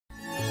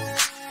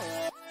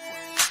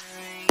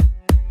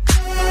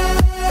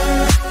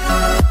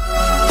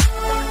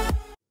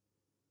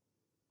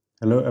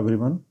Hello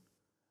everyone,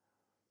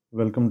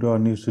 welcome to our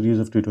new series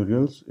of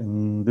tutorials.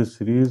 In this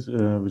series,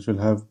 which will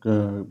have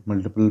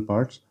multiple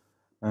parts,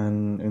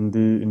 and in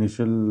the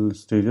initial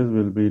stages,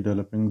 we'll be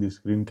developing the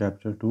screen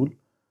capture tool,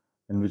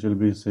 in which we'll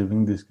be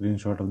saving the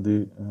screenshot of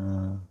the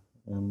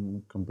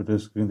computer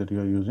screen that you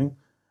are using,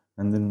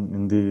 and then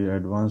in the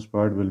advanced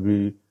part, will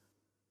be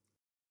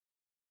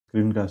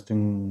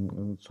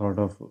screencasting sort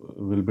of.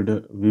 We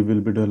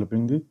will be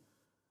developing the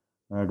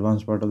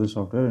advanced part of the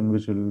software in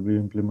which we'll be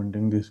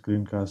implementing the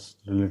screencast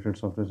related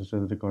software such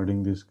as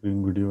recording the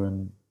screen video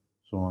and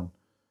so on.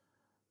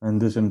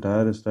 And this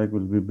entire stack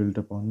will be built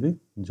upon the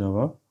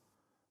Java.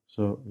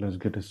 So let's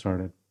get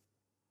started.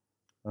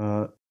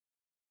 Uh,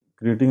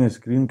 Creating a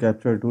screen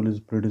capture tool is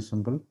pretty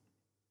simple.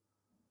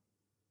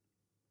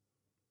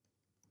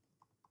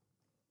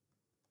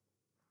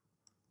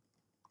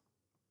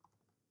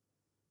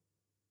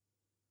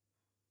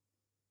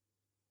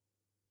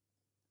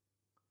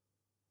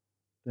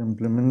 To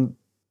implement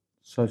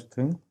such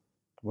thing,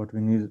 what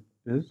we need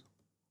is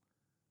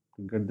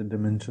to get the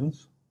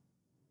dimensions.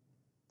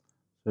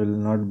 So we'll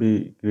not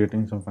be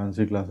creating some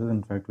fancy classes.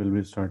 In fact, we'll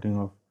be starting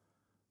off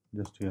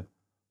just here.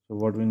 So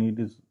what we need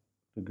is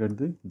to get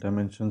the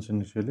dimensions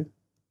initially.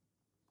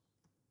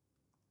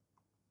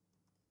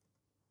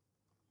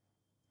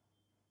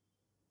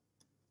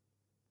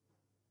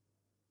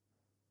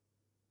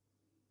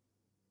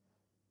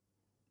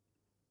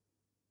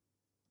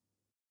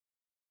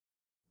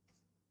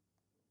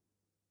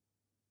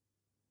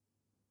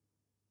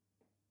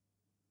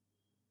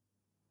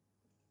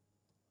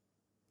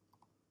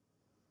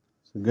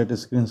 So get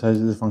screen size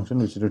is a function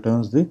which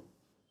returns the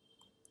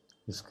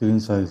screen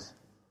size,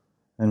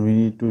 and we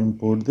need to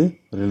import the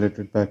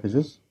related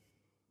packages.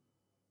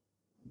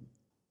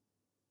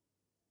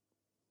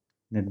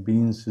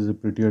 NetBeans is a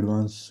pretty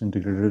advanced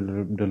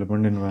integrated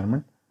development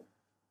environment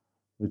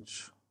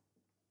which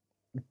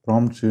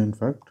prompts you, in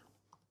fact,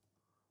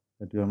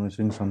 that you are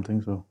missing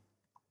something. So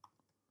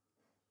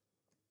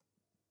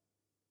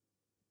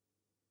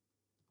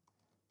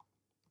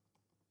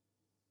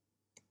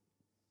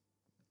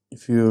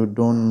if you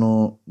don't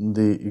know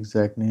the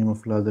exact name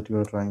of class that you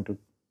are trying to,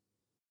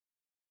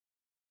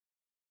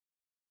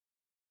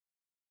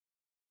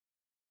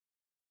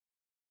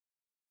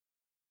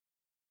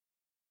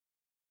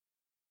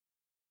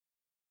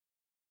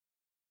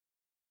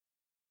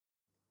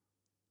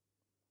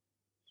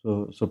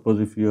 so suppose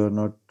if you are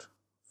not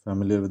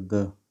familiar with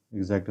the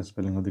exact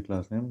spelling of the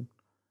class name,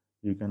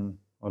 you can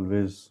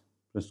always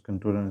press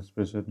Ctrl and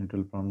space it, and it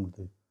will prompt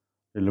the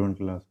relevant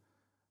class.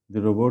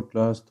 The robot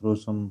class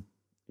throws some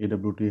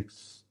AWT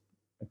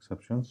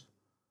exceptions,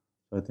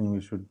 so I think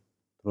we should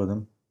throw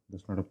them.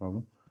 That's not a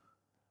problem.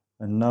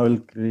 And now we'll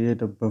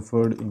create a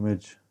buffered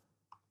image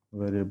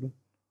variable.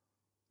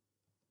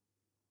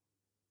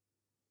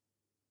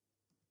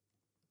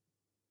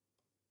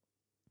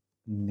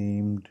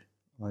 Named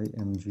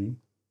img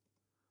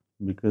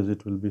because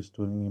it will be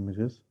storing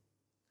images.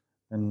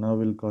 And now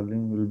we'll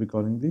be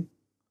calling the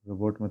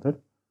robot method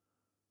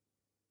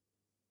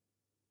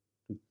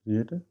to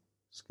create a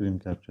screen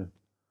capture.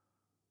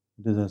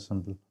 It is as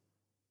simple.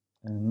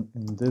 And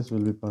in this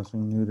we'll be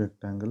passing new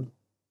rectangle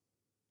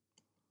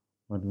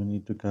what we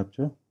need to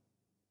capture.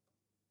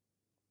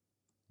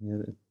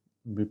 Here it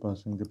will be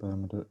passing the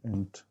parameter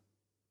int.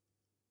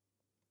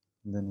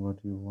 Then what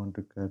you want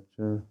to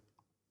capture,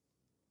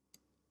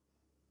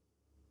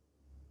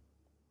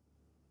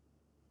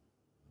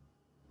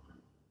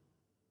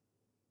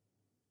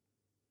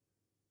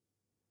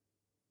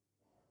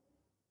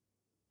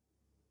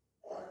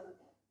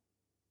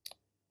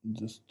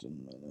 just a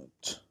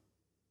minute.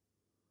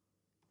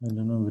 I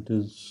don't know if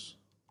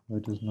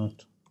it is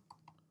not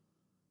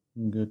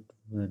get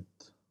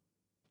width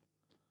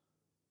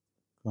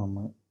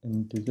comma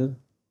integer.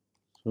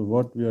 So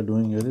what we are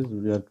doing here is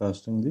we are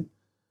casting the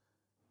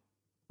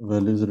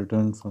values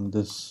returned from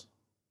this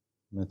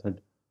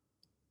method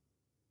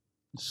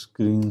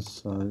screen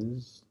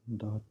size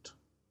dot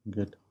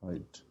get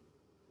height.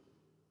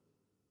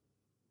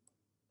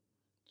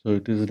 So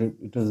it is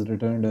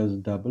returned as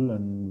double,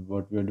 and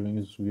what we are doing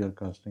is we are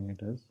casting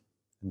it as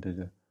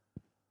integer.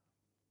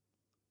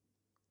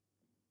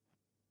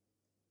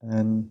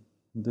 And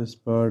this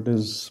part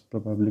is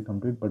probably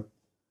complete, but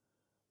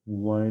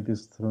why it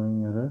is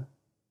throwing error?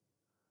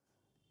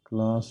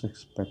 Class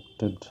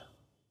expected.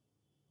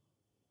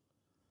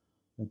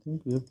 I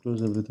think we have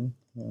closed everything.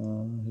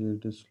 Here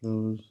it is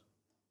closed.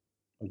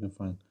 Okay,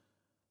 fine.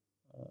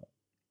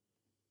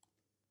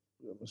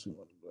 We are missing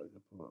one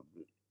bracket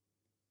probably.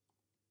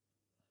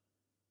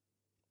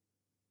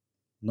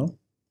 No.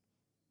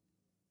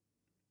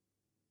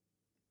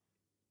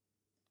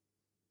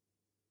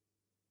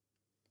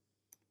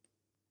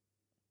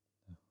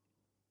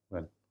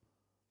 Well,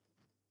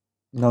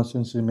 now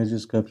since image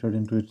is captured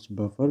into its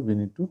buffer, we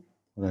need to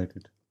write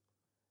it.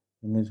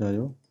 Image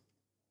IO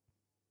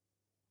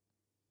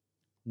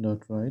dot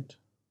write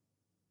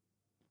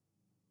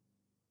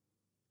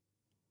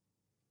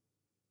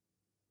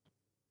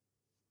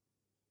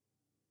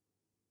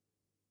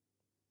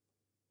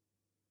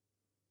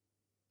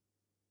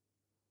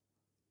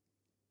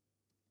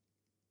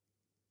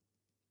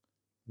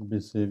We'll be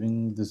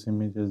saving this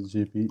image as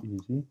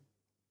JPEG,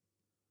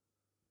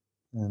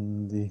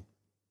 and the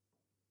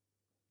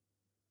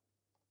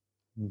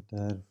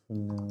entire full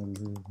name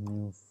will be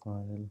new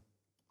file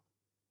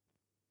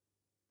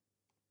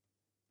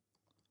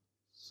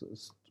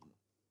system.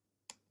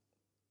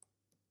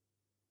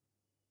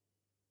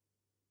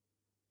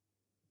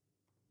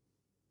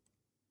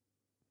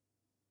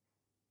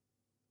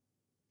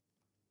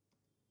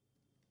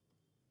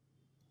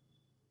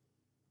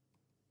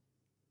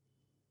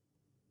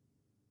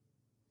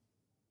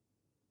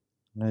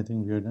 And I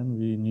think we are done.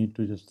 We need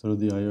to just throw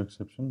the IO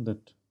exception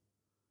that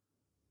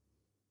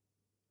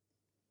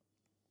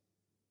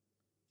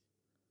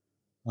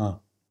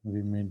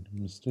we made a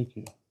mistake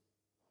here.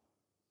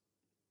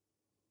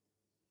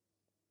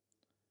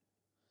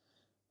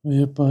 We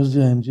have passed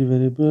the img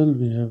variable,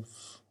 we have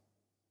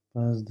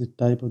passed the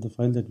type of the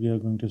file that we are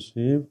going to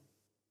save,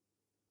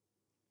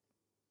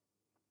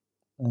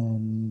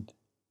 and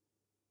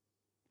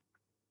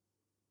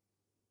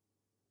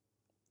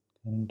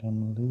current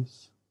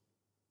anomalies.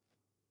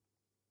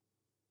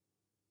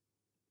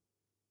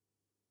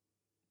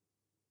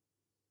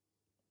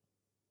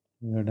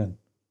 We are done.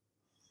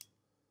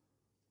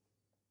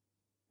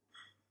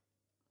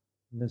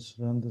 Let's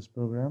run this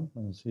program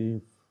and see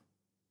if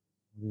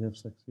we have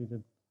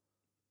succeeded.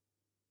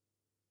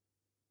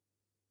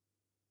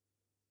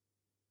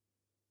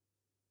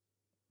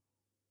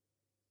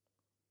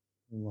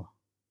 Wow.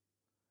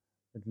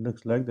 It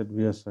looks like that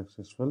we are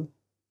successful.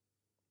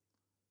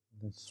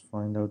 Let's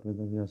find out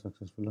whether we are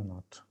successful or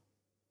not.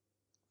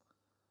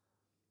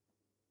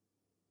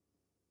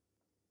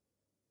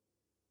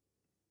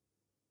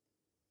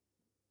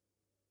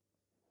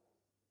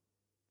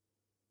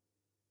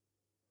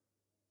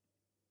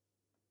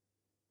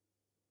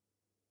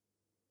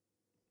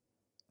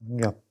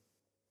 Yeah.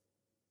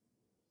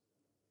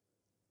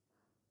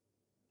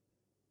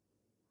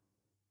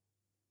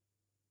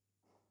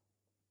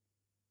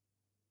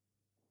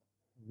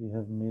 We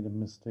have made a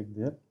mistake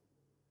there.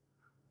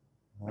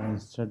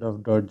 Instead of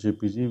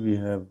 .jpg, we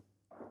have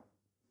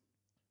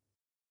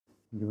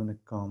given a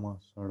comma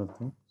sort of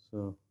thing.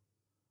 So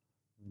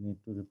we need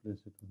to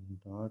replace it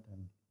with dot,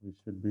 and we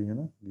should be,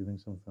 giving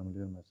some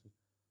familiar message,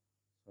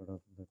 sort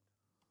of that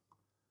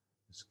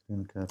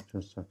screen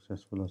capture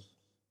successful or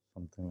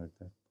something like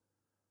that.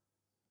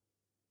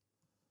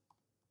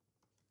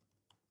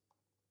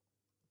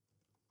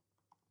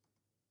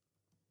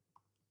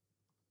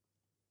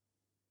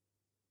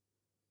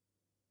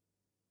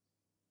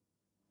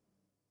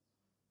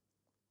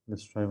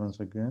 Let's try once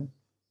again.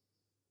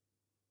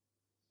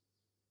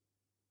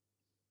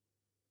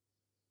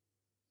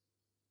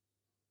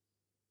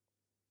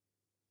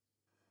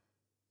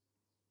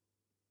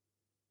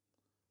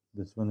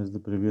 This one is the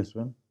previous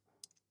one.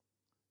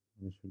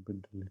 We should be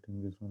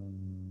deleting this one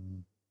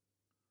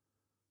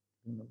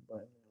and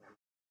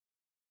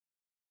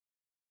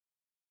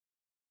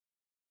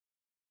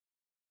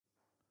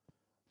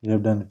we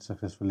have done it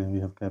successfully.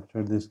 We have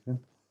captured this screen,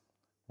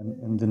 and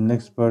in the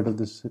next part of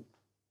this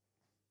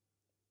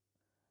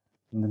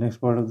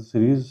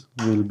series,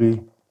 we'll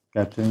be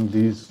capturing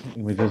these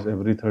images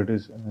every 30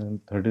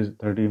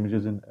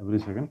 images in every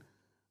second,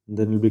 and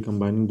then we'll be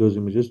combining those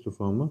images to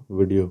form a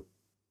video.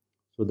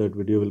 So that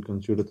video will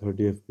consider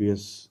 30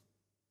 fps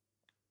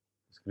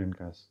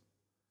screencast.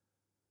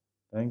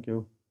 Thank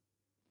you.